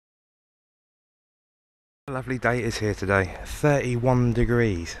A lovely day it is here today. 31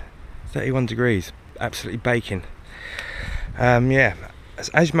 degrees. 31 degrees. Absolutely baking. Yeah,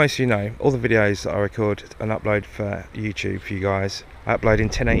 as most of you know, all the videos that I record and upload for YouTube for you guys, I upload in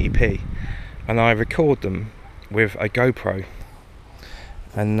 1080p, and I record them with a GoPro.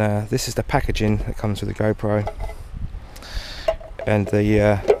 And this is the packaging that comes with the GoPro, and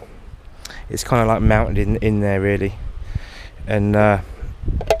it's kind of like mounted in there really. And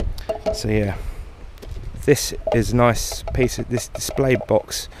so yeah, this is a nice piece of this display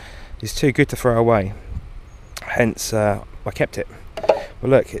box. Is too good to throw away, hence I kept it. Well,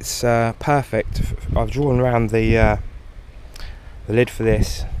 look, it's perfect. I've drawn around the lid for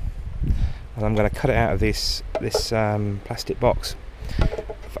this, and I'm going to cut it out of this plastic box.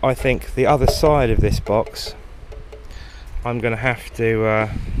 I think the other side of this box, I'm going to have to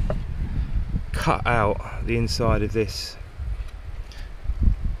cut out the inside of this.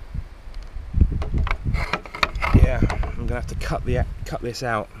 Yeah, I'm going to have to cut this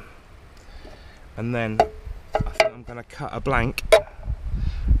out, and then I think I'm going to cut a blank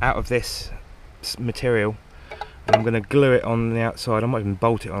out of this material, and I'm going to glue it on the outside. I might even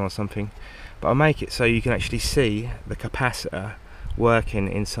bolt it on or something, but I'll make it so you can actually see the capacitor working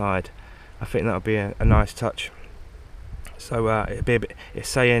inside. I think that'll be a nice touch. So it'd be a bit, it's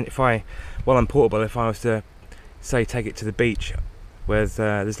saying while I'm portable, if I was to say take it to the beach, where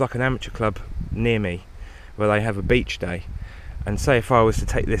there's like an amateur club near me where they have a beach day, and say if I was to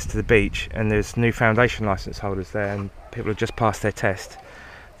take this to the beach and there's new foundation license holders there and people have just passed their test,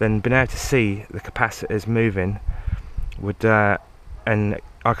 then being able to see the capacitors moving would and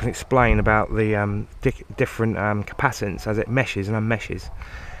I can explain about the different capacitance as it meshes and unmeshes.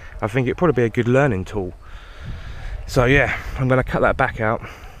 I think it'd probably be a good learning tool. So yeah, I'm going to cut that back out.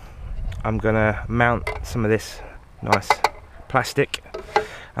 I'm going to mount some of this nice plastic,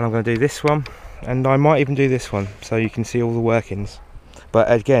 and I'm going to do this one, and I might even do this one so you can see all the workings,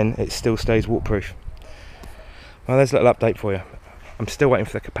 but again it still stays waterproof. Well, there's a little update for you. I'm still waiting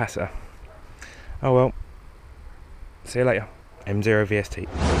for the capacitor. Oh well, see you later.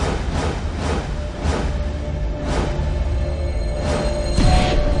 M0VST.